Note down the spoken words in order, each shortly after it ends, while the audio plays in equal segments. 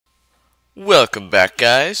Welcome back,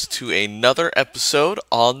 guys, to another episode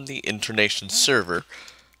on the Internation server.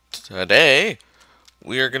 Today,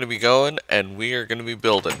 we are going to be going and we are going to be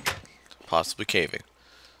building, possibly caving.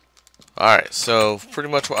 Alright, so pretty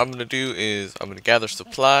much what I'm going to do is I'm going to gather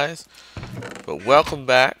supplies. But welcome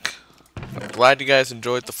back. I'm glad you guys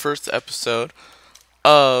enjoyed the first episode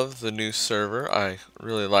of the new server. I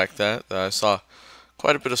really like that. I saw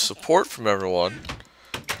quite a bit of support from everyone.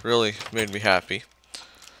 Really made me happy.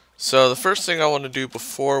 So the first thing I want to do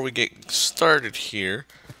before we get started here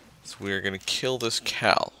is we're going to kill this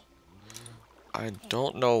cow. I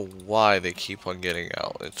don't know why they keep on getting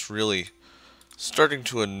out. It's really starting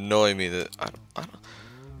to annoy me that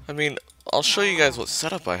I mean, I'll show you guys what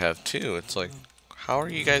setup I have too. It's like, how are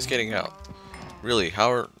you guys getting out? Really,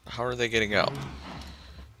 how are they getting out?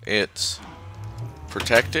 It's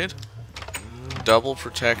protected, double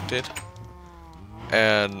protected,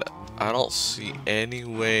 and I don't see any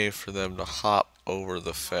way for them to hop over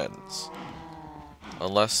the fence.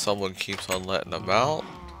 Unless someone keeps on letting them out.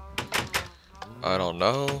 I don't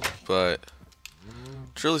know, but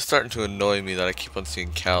it's really starting to annoy me that I keep on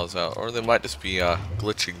seeing cows out. Or they might just be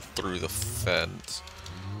glitching through the fence.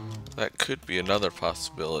 That could be another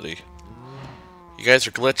possibility. You guys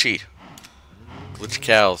are glitchy. Glitchy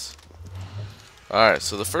cows. Alright,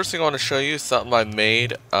 so the first thing I want to show you is something I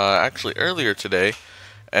made actually earlier today.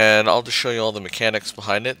 And I'll just show you all the mechanics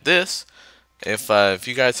behind it. This, if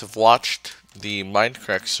you guys have watched the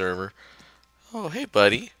Minecraft server, oh hey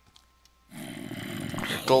buddy,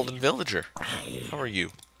 golden villager, how are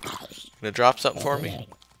you? Gonna drop something for me?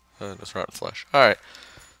 That's rotten flesh. Alright,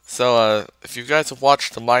 so if you guys have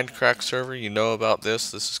watched the Minecraft server, you know about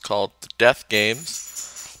this. This is called the Death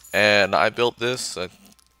Games, and I built this.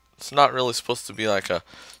 It's not really supposed to be like a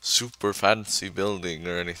super fancy building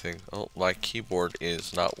or anything. Oh, my keyboard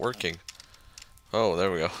is not working. Oh,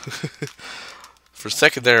 there we go. For a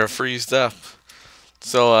second there, I freezed up.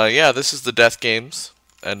 So, yeah, this is the Death Games.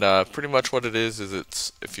 And pretty much what it is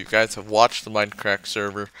it's, if you guys have watched the Minecraft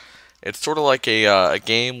server, it's sort of like a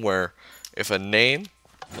game where if a name,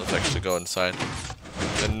 let's actually go inside,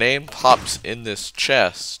 the name pops in this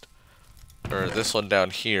chest, or this one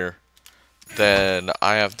down here, then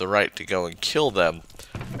I have the right to go and kill them.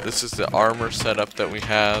 This is the armor setup that we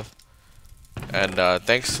have, and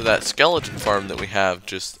thanks to that skeleton farm that we have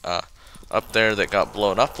just up there that got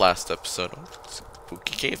blown up last episode. Oh,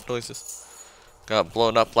 spooky cave noises. Got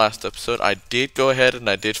blown up last episode. I did go ahead and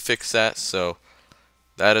I did fix that, so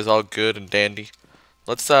that is all good and dandy.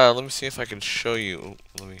 Let me see if I can show you.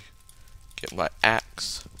 Let me get my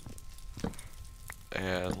axe,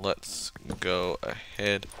 and let's go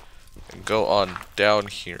ahead and go on down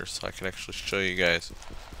here so I can actually show you guys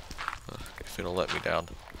if it'll let me down.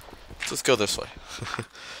 Let's go this way.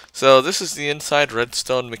 So this is the inside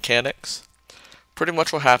redstone mechanics. Pretty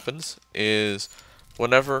much what happens is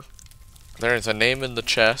whenever there is a name in the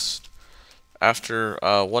chest after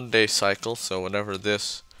 1 day cycle, so whenever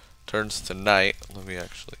this turns to night, I'm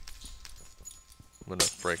gonna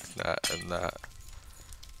break that and that.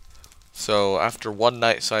 So after 1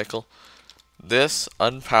 night cycle, this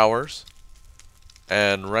unpowers,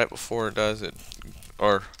 and right before it does it,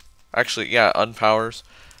 or actually yeah, unpowers,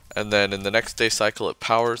 and then in the next day cycle it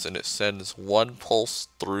powers and it sends 1 pulse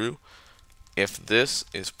through. If this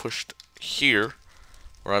is pushed here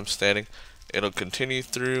where I'm standing, it'll continue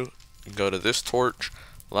through and go to this torch,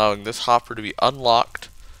 allowing this hopper to be unlocked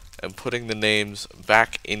and putting the names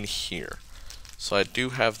back in here. So I do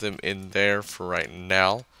have them in there for right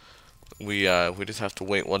now. We just have to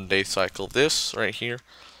wait 1 day cycle. This right here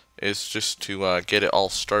is just to get it all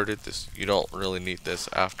started. This, you don't really need this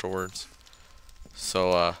afterwards.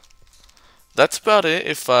 So that's about it.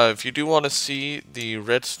 If you do want to see the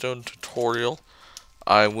redstone tutorial,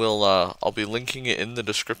 I'll be linking it in the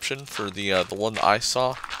description for the one that I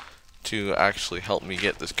saw to actually help me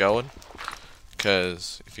get this going.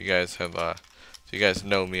 Because if you guys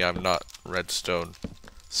know me, I'm not redstone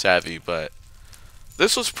savvy, but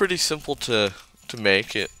this was pretty simple to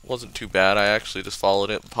make. It wasn't too bad. I actually just followed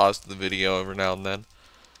it and paused the video every now and then.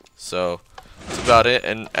 So that's about it.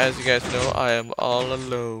 And as you guys know, I am all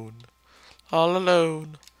alone. All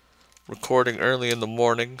alone. Recording early in the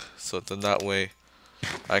morning, so then that way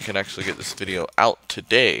I can actually get this video out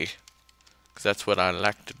today. Because that's what I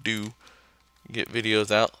like to do. Get videos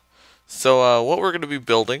out. So what we're going to be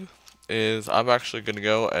building is I'm actually going to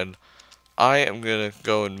go and I am going to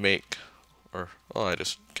go and make, or oh, I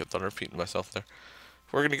just kept on repeating myself there.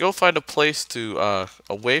 We're going to go find a place to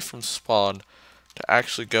away from spawn to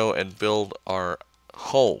actually go and build our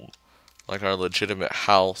home, like our legitimate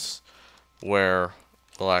house, where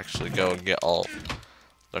we'll actually go and get all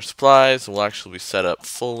Our supplies will actually be set up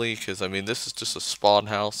fully, because I mean this is just a spawn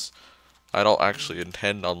house. I don't actually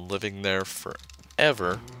intend on living there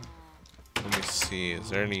forever. Let me see, is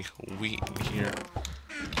there any wheat in here?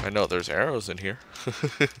 I know there's arrows in here.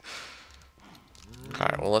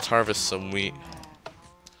 Alright, well let's harvest some wheat.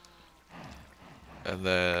 And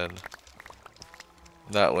then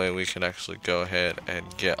that way we can actually go ahead and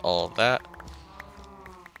get all that.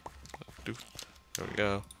 There we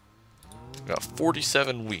go. We got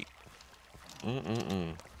 47 wheat.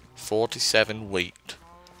 47 wheat.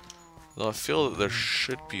 Though I feel that there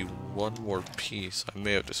should be one more piece. I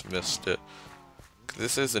may have just missed it.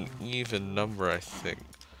 This is an even number, I think.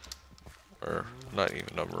 Or, not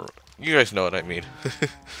even number. You guys know what I mean.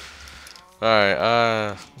 Alright,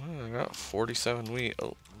 I got 47 wheat.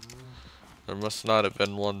 Oh. There must not have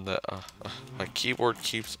been one that, my keyboard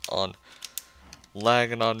keeps on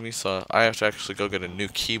lagging on me, so I have to actually go get a new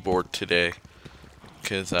keyboard today.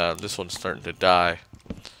 Because, this one's starting to die.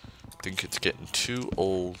 I think it's getting too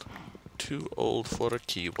old. Too old for a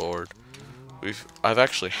keyboard. I've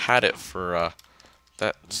actually had it for,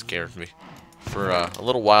 that scared me. For, a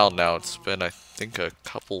little while now. It's been, I think, a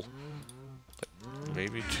couple, like,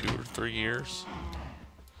 maybe 2 or 3 years.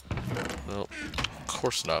 No, of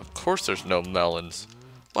course not. Of course there's no melons.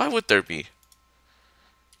 Why would there be?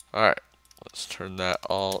 Alright, let's turn that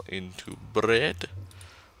all into bread.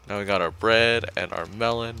 Now we got our bread and our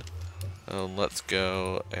melon. Let's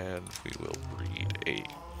go and we will breed a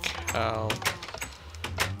cow.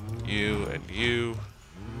 You and you.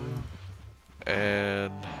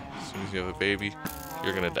 And as soon as you have a baby,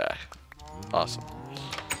 you're gonna die. Awesome.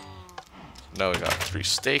 Now we got 3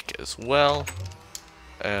 steak as well.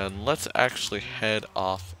 And let's actually head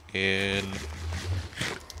off in...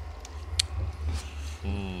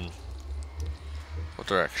 what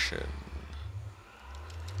direction?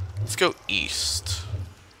 Let's go east.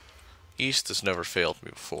 East has never failed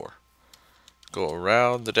me before. Go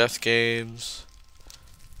around the Death Games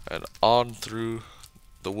and on through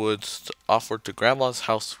the woods, offward to Grandma's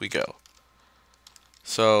house we go.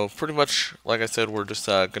 So pretty much, like I said, we're just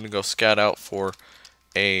gonna go scout out for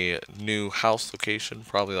a new house location,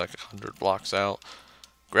 probably like 100 blocks out.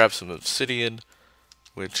 Grab some obsidian,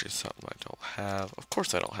 which is something I don't have. Of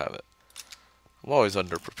course I don't have it. I'm always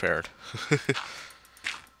underprepared.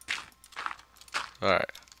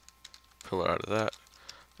 Alright. Pillar out of that.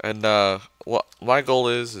 And what my goal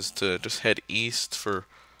is to just head east for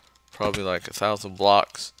probably like 1,000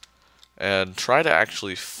 blocks and try to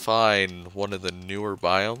actually find one of the newer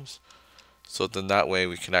biomes, so then that way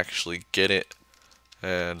we can actually get it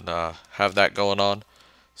and have that going on.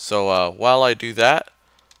 So while I do that,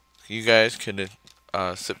 you guys can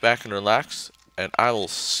sit back and relax, and I will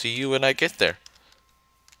see you when I get there.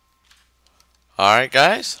 Alright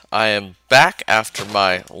guys, I am back after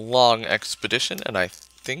my long expedition, and I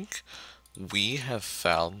think we have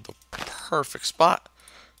found the perfect spot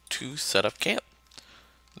to set up camp.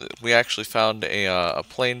 We actually found a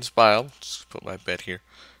plains biome. Just put my bed here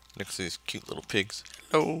next to these cute little pigs.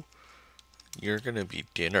 Hello. You're gonna be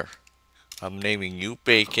dinner. I'm naming you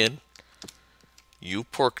bacon, you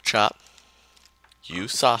pork chop, you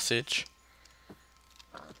sausage,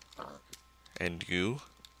 and you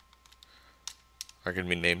are gonna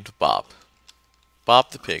be named Bob.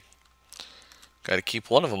 Bob the pig. Gotta keep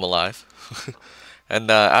one of them alive. And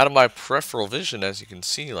out of my peripheral vision, as you can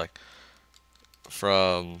see, like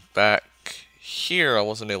from back here, I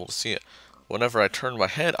wasn't able to see it. Whenever I turned my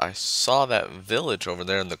head, I saw that village over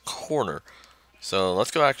there in the corner. So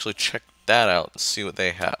let's go actually check that out and see what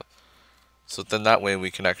they have. So then that way we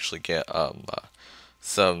can actually get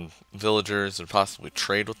some villagers and possibly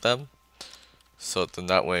trade with them. So then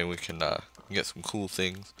that way we can get some cool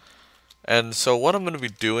things. And so what I'm going to be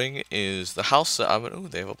doing is the house that I'm going to... Ooh,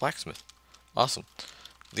 they have a blacksmith. Awesome.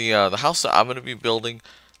 The house that I'm going to be building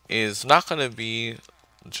is not going to be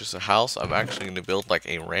just a house. I'm actually going to build like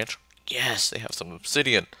a ranch. Yes, they have some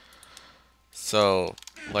obsidian. So,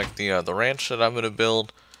 like the ranch that I'm going to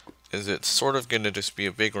build is it's sort of going to just be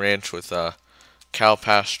a big ranch with cow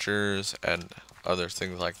pastures and other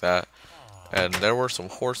things like that. And there were some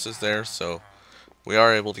horses there, so we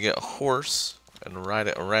are able to get a horse and ride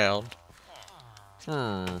it around.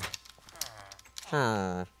 What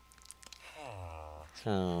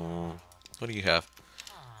do you have?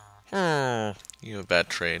 You have a bad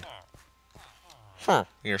trade.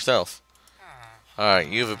 Yourself. Alright,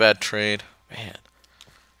 you have a bad trade. Man.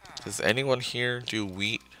 Does anyone here do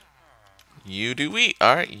wheat? You do wheat.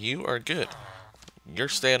 Alright, you are good. You're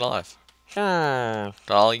staying alive. To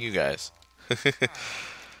all you guys.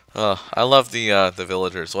 I love the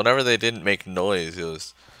villagers. Whenever they didn't make noise, it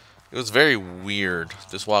was It was very weird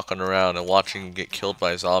just walking around and watching him get killed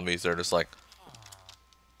by zombies. They're just like,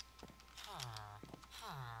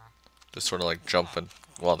 just sort of like jumping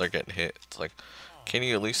while they're getting hit. It's like, can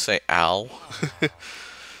you at least say ow?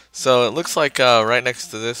 So it looks like right next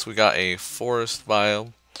to this we got a forest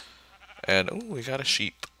biome. And, oh, we got a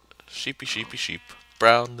sheep. Sheepy, sheepy, sheep.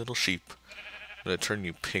 Brown little sheep. I'm going to turn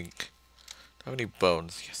you pink. Do I have any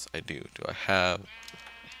bones? Yes, I do. Do I have...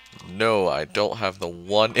 No, I don't have the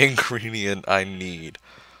one ingredient I need.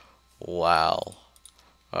 Wow.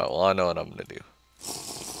 Alright, well, I know what I'm going to do.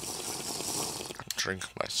 Drink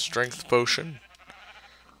my strength potion.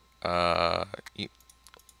 Eat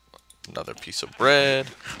another piece of bread.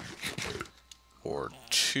 Or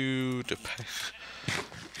two, depending.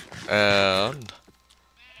 And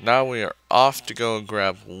now we are off to go and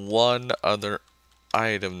grab one other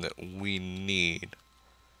item that we need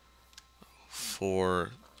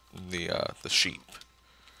for the sheep.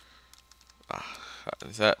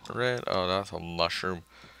 Is that red? Oh, that's a mushroom.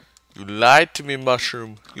 You lied to me,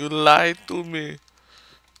 mushroom. You lied to me.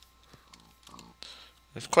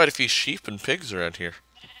 There's quite a few sheep and pigs around here.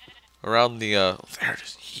 Around the, there it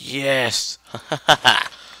is. Yes!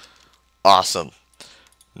 Awesome.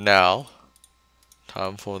 Now,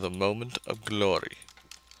 time for the moment of glory.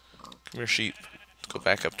 Come here, sheep. Let's go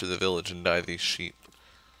back up to the village and dye these sheep.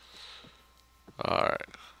 Alright.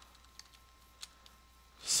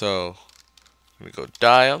 So, I'm going to go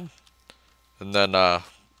dye them. And then, I'm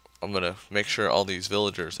going to make sure all these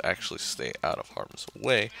villagers actually stay out of harm's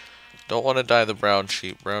way. Don't want to dye the brown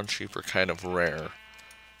sheep. Brown sheep are kind of rare.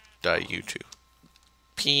 Dye you two.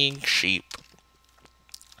 Pink sheep.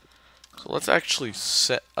 So let's actually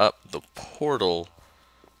set up the portal.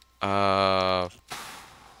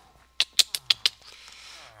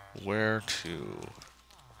 Where to?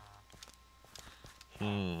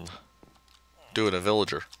 Do it a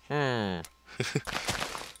villager. You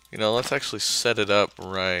know, let's actually set it up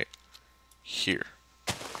right here.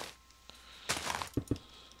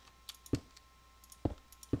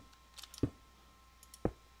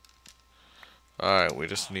 Alright, we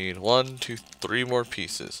just need 1, 2, 3 more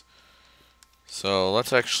pieces. So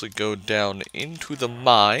let's actually go down into the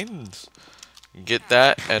mines, get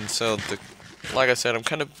that, and so like I said, I'm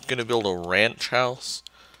kind of gonna build a ranch house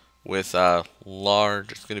with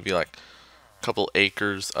large. It's gonna be like a couple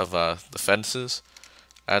acres of the fences,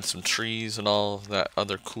 add some trees and all of that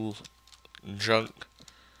other cool junk.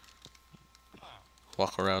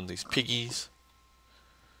 Walk around these piggies.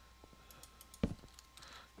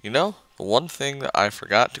 You know, the one thing that I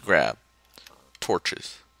forgot to grab: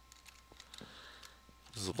 torches.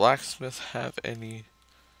 Does the blacksmith have any?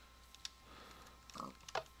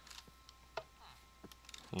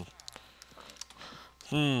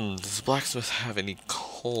 Does the blacksmith have any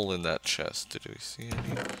coal in that chest? Did we see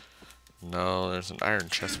any? No, there's an iron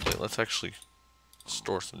chest plate. Let's actually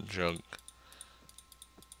store some junk.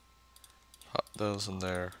 Pop those in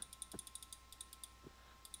there.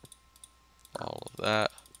 All of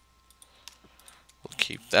that. We'll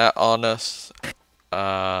keep that on us.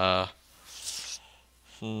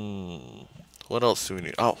 What else do we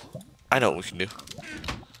need? Oh, I know what we can do.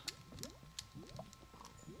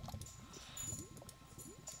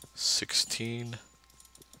 16.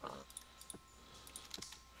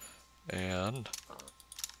 And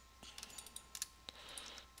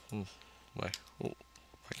my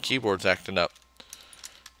keyboard's acting up.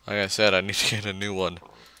 Like I said, I need to get a new one.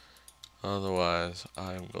 Otherwise,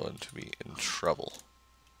 I'm going to be in trouble.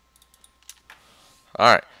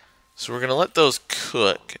 Alright, so we're going to let those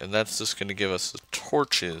cook, and that's just going to give us the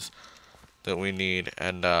torches that we need.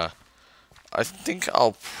 And I think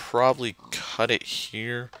I'll probably cut it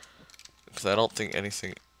here, because I don't think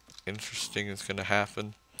anything interesting is going to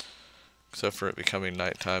happen, except for it becoming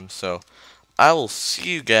nighttime. So I will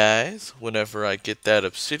see you guys whenever I get that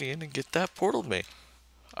obsidian and get that portal made.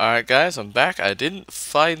 Alright guys, I'm back. I didn't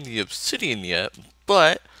find the obsidian yet,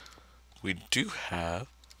 but we do have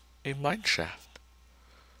a mine shaft.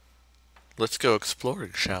 Let's go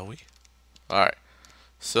exploring, shall we? Alright,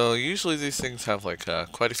 so usually these things have like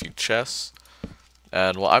quite a few chests,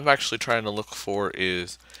 and what I'm actually trying to look for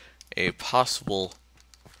is a possible,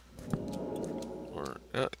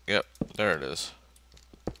 yep, there it is.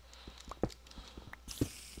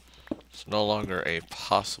 It's no longer a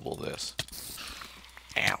possible this.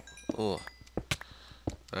 Ow. Ugh.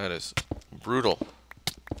 That is brutal.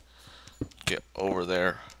 Get over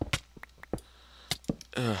there.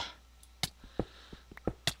 Ugh.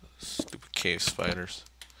 Stupid cave spiders.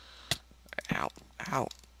 Ow. Ow.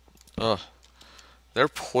 Ugh. Their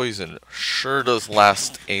poison sure does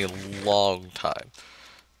last a long time.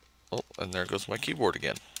 Oh, and there goes my keyboard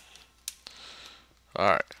again.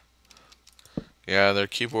 Alright. Yeah, their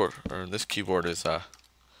keyboard, or this keyboard is, I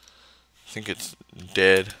think it's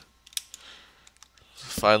dead.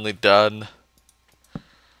 It's finally done.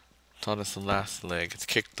 It's on its last leg. It's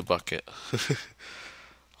kicked the bucket.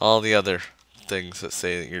 All the other things that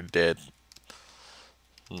say that you're dead.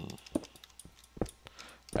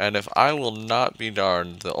 And if I will not be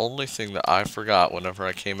darned, the only thing that I forgot whenever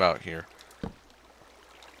I came out here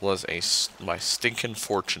was my stinking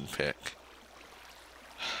fortune pick.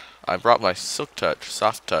 I brought my silk touch,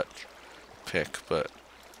 soft touch pick, but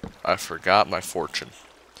I forgot my fortune.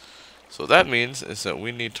 So what that means is that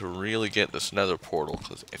we need to really get this nether portal,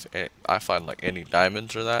 because if I find like any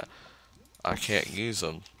diamonds or that, I can't use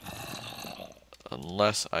them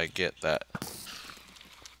unless I get that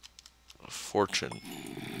fortune.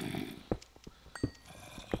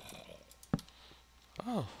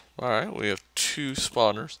 Oh, alright, we have 2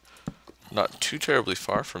 spawners, not too terribly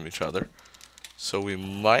far from each other, so we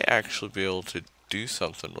might actually be able to do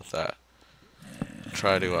something with that.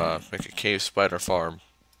 Try to make a cave spider farm,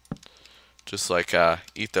 just like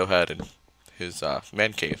Etho had in his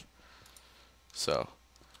man cave. So,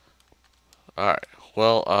 alright,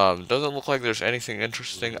 well, doesn't look like there's anything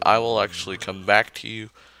interesting. I will actually come back to you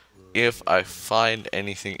if I find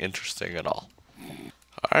anything interesting at all.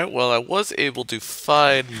 Alright, well, I was able to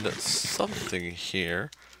find something here.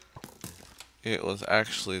 It was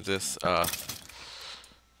actually this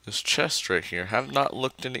this chest right here. Have not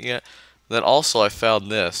looked in it yet. Then also I found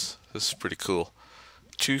this. This is pretty cool.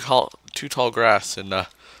 Two tall grass in the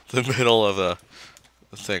middle of the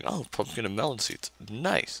thing. Oh, pumpkin and melon seeds.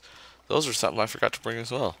 Nice. Those are something I forgot to bring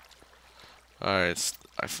as well. Alright,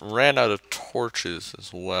 I ran out of torches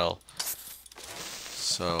as well.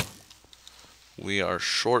 So we are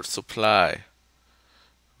short supply.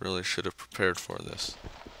 Really should have prepared for this.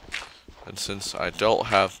 And since I don't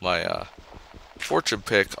have my fortune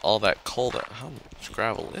pick, all that coal that... How much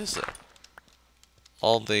gravel is there?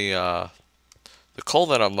 All the coal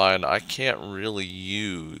that I mine, I can't really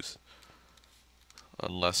use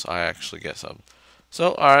unless I actually get some.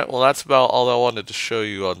 So, alright, well that's about all I wanted to show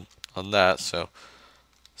you on that. So,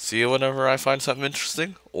 see you whenever I find something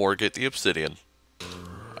interesting or get the obsidian.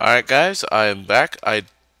 Alright guys, I am back. I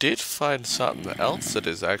did find something else that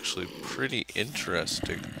is actually pretty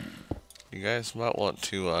interesting. You guys might want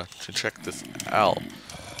to check this out.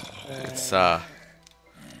 It's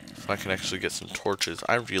if I can actually get some torches.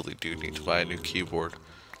 I really do need to buy a new keyboard.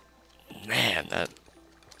 Man, that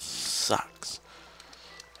sucks.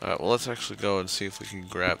 Alright, well let's actually go and see if we can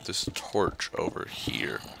grab this torch over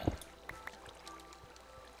here.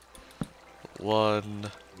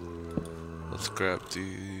 1. Let's grab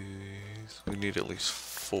these. We need at least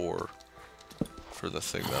 4 for the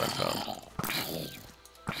thing that I found.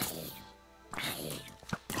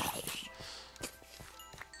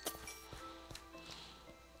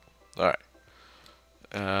 Alright.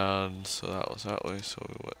 And so that was that way, so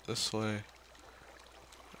we went this way.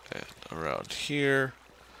 And around here.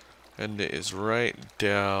 And it is right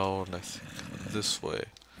down, I think, this way.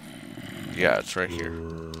 Yeah, it's right here.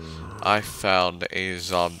 I found a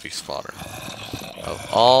zombie spawner. Of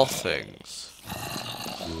all things.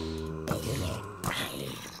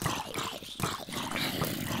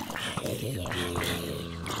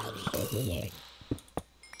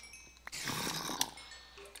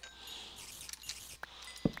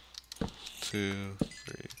 Two,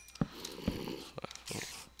 three,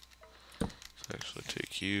 5. Let's actually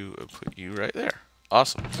take you and put you right there.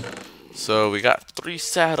 Awesome. So we got 3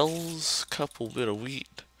 saddles, couple bit of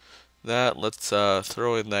wheat. Let's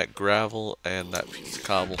throw in that gravel and that piece of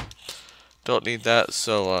cobble. Don't need that,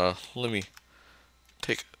 so let me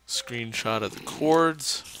take a screenshot of the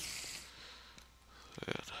cords.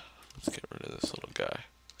 Good. Let's get rid of this little guy.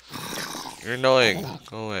 You're annoying.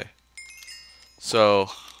 Go away. So,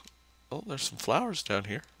 oh, there's some flowers down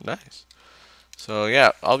here. Nice. So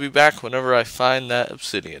yeah, I'll be back whenever I find that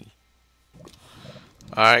obsidian.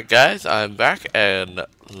 Alright guys, I'm back, and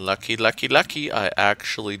lucky, I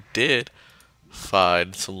actually did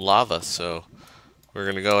find some lava, so we're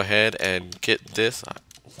gonna go ahead and get this.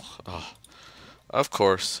 Oh, of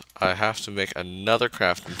course, I have to make another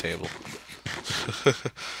crafting table.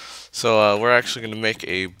 So we're actually gonna make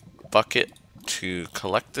a bucket to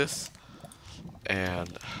collect this,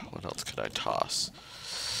 and what else could I toss?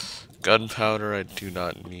 Gunpowder I do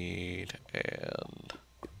not need, and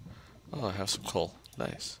oh, I have some coal.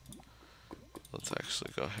 Nice. Let's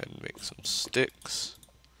actually go ahead and make some sticks.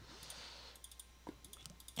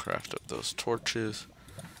 Craft up those torches.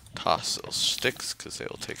 Toss those sticks because they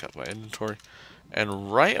will take up my inventory.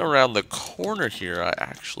 And right around the corner here, I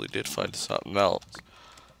actually did find something else.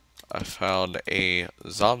 I found a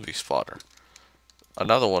zombie spotter.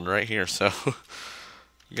 Another one right here, so I'm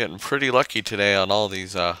getting pretty lucky today on all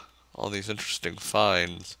these interesting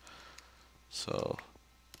finds. So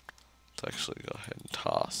let's actually go ahead and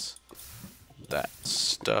toss that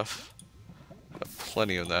stuff. Got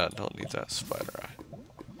plenty of that. Don't need that spider eye.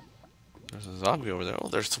 There's a zombie over there. Oh,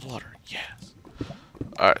 there's some water. Yes.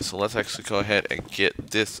 Alright, so let's actually go ahead and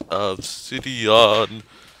get this obsidian.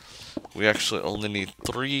 We actually only need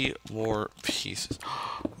 3 more pieces.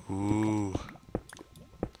 Ooh.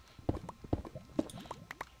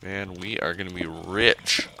 Man, we are going to be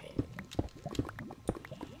rich.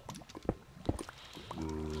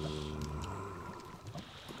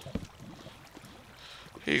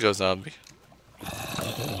 Here you go, zombie.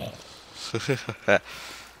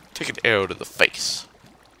 Take an arrow to the face.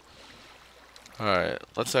 Alright,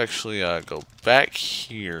 let's actually go back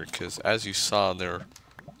here, because as you saw there...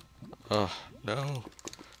 Oh, no.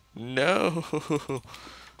 No!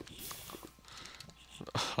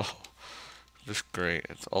 Oh, just great.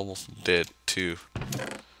 It's almost dead, too.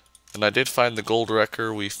 And I did find the gold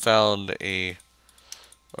wrecker. We found a...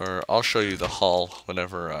 Or I'll show you the haul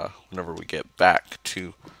whenever we get back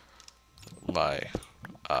to my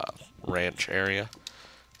ranch area.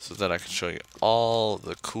 So then I can show you all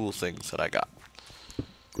the cool things that I got.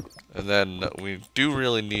 And then we do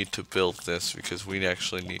really need to build this because we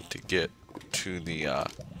actually need to get to the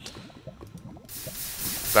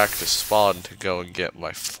back to spawn to go and get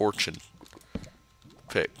my fortune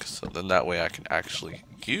pick. So then that way I can actually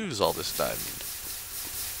use all this diamond.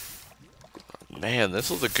 Man, this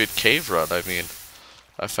was a good cave run. I mean,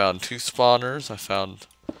 I found 2 spawners. I found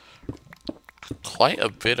quite a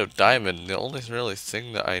bit of diamond. The only really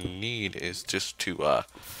thing that I need is just to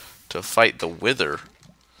fight the wither.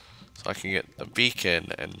 So I can get the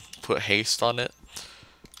beacon and put haste on it.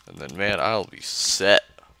 And then, man, I'll be set.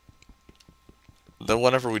 Then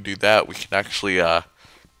whenever we do that, we can actually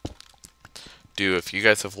do, if you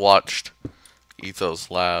guys have watched Etho's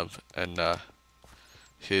Lab and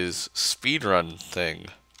his speedrun thing.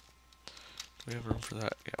 Do we have room for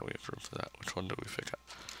that? Yeah, we have room for that. Which one did we pick up?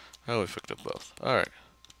 Oh, we picked up both. Alright.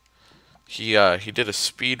 He did a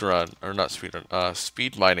speedrun, or not speedrun,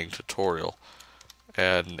 speed mining tutorial.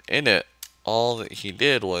 And in it, all that he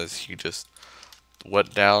did was he just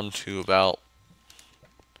went down to about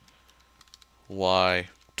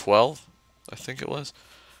Y12, I think it was.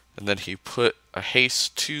 And then he put a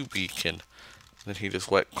haste 2 beacon. And then he just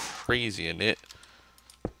went crazy in it.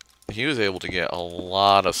 He was able to get a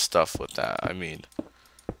lot of stuff with that. I mean,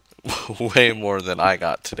 way more than I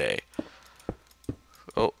got today.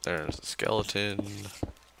 Oh, there's a skeleton.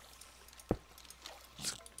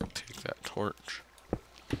 Let's take that torch.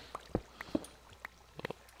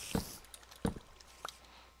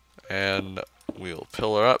 And we'll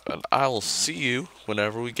pillar up, and I will see you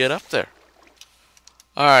whenever we get up there.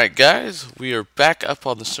 Alright guys, we are back up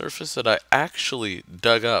on the surface that I actually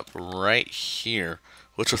dug up right here,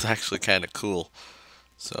 which was actually kind of cool.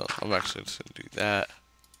 So I'm actually just going to do that.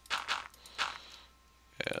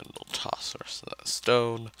 And we'll toss the rest of that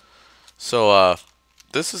stone. So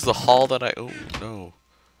this is the haul that I... Oh no.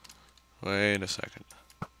 Wait a second.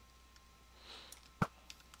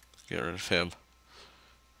 Get rid of him.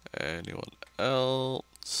 Anyone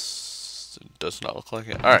else? It does not look like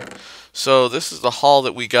it. Alright, so this is the haul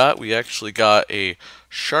that we got. We actually got a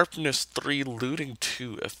Sharpness 3, Looting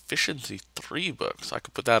 2, Efficiency 3 books. I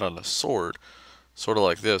could put that on a sword, sort of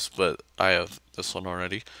like this, but I have this one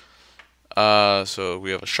already. So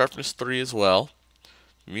we have a Sharpness 3 as well.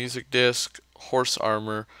 Music disc, horse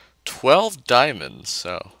armor, 12 diamonds,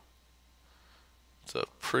 so it's a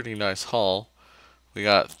pretty nice haul. We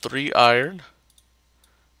got 3 iron,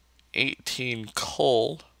 18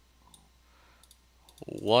 coal,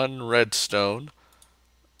 1 redstone,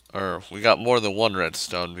 or we got more than 1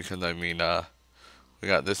 redstone because I mean we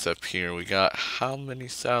got this up here. We got how many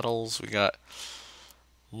saddles? We got,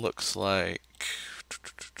 looks like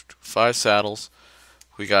 5 saddles.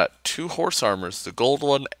 We got 2 horse armors, the gold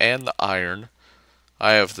one and the iron.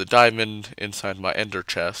 I have the diamond inside my ender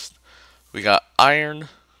chest. We got iron,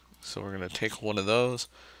 so we're gonna take one of those.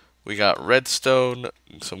 We got redstone,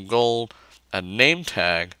 some gold, a name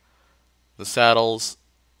tag, the saddles,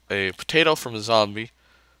 a potato from a zombie.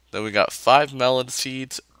 Then we got 5 melon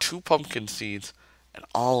seeds, 2 pumpkin seeds, and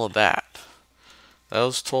all of that.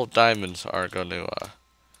 Those 12 diamonds are going to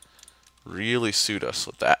really suit us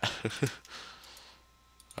with that.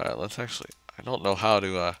 Alright, let's actually... I don't know how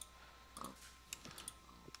to...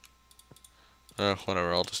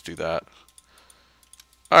 whatever, I'll just do that.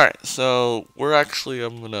 Alright, so we're actually...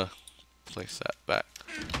 I'm going to place that back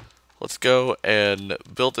let's go and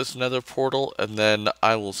build this nether portal, and then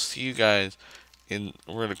I will see you guys in.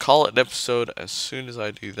 We're gonna call it an episode as soon as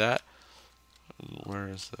I do that. Where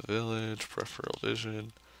is the village? Peripheral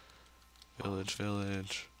vision.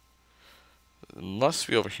 Village. It must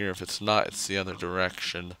be over here. If it's not, it's the other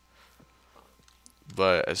direction.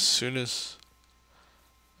 But as soon as...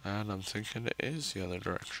 And I'm thinking it is the other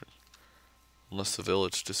direction. Unless the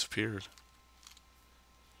village disappeared.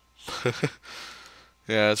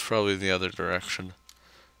 Yeah, it's probably the other direction.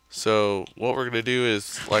 So what we're going to do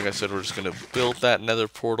is, like I said, we're just going to build that nether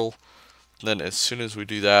portal. Then as soon as we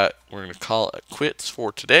do that, we're going to call it quits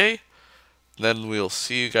for today. Then we'll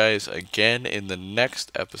see you guys again in the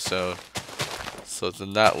next episode. So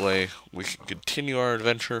then that way we can continue our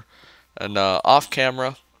adventure. And off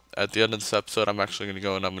camera, at the end of this episode, I'm actually going to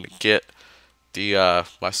go and I'm going to get the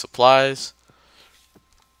my supplies.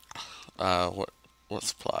 What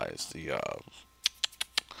supplies?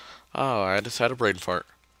 Oh, I just had a brain fart.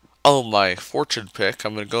 Oh, my fortune pick.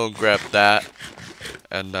 I'm going to go and grab that.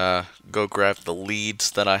 And go grab the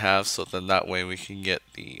leads that I have. So then that way we can get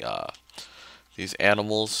the these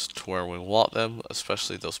animals to where we want them.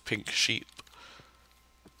 Especially those pink sheep.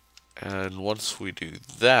 And once we do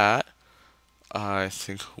that, I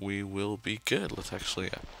think we will be good. Let's actually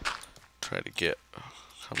try to get... Oh,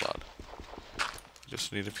 come on.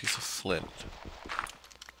 Just need a piece of flint.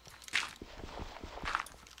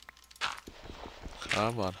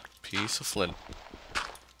 Come on. Piece of flint.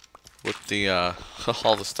 With the,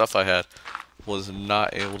 all the stuff I had, was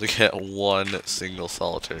not able to get one single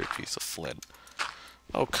solitary piece of flint.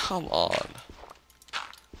 Oh, come on.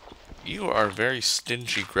 You are very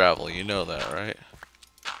stingy gravel, you know that, right?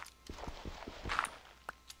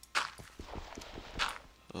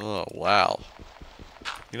 Oh, wow.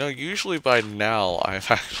 You know, usually by now, I've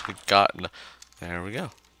actually gotten... There we go.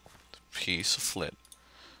 Piece of flint.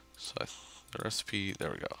 So, the recipe... There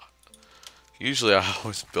we go. Usually, I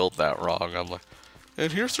always build that wrong. I'm like,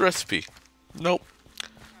 and here's the recipe. Nope.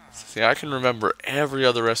 See, I can remember every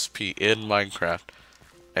other recipe in Minecraft,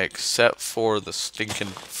 except for the stinking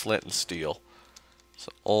flint and steel. It's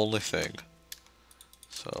the only thing.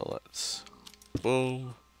 So, let's...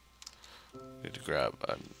 Boom. Need to grab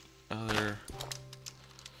another.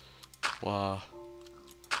 Wah.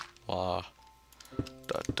 Da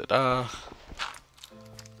da da.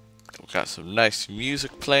 We've got some nice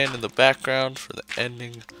music playing in the background for the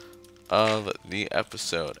ending of the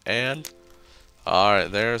episode. And,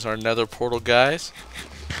 alright, there's our nether portal, guys.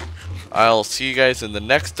 I'll see you guys in the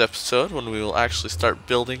next episode when we will actually start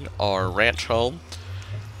building our ranch home.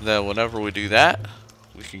 And then whenever we do that,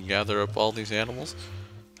 we can gather up all these animals.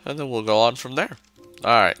 And then we'll go on from there.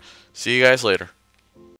 Alright, see you guys later.